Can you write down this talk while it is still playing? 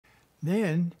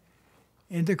Then,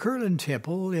 in the Kirtland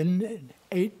Temple in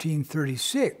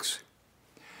 1836,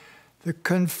 the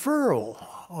conferral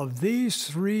of these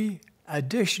three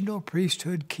additional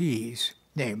priesthood keys,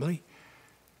 namely,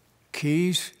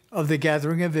 keys of the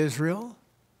gathering of Israel,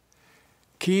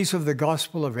 keys of the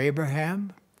gospel of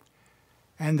Abraham,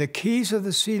 and the keys of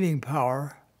the sealing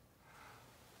power,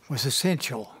 was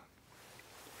essential.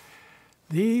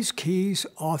 These keys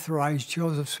authorized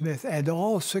Joseph Smith and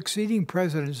all succeeding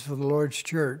presidents of the Lord's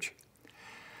Church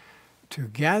to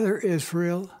gather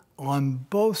Israel on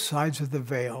both sides of the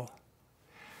veil,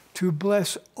 to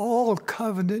bless all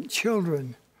covenant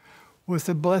children with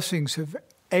the blessings of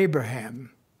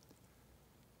Abraham,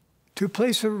 to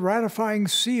place a ratifying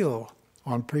seal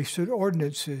on priesthood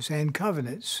ordinances and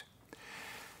covenants,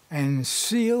 and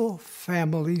seal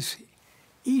families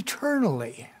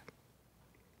eternally.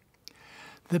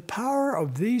 The power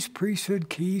of these priesthood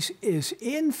keys is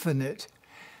infinite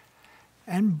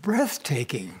and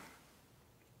breathtaking.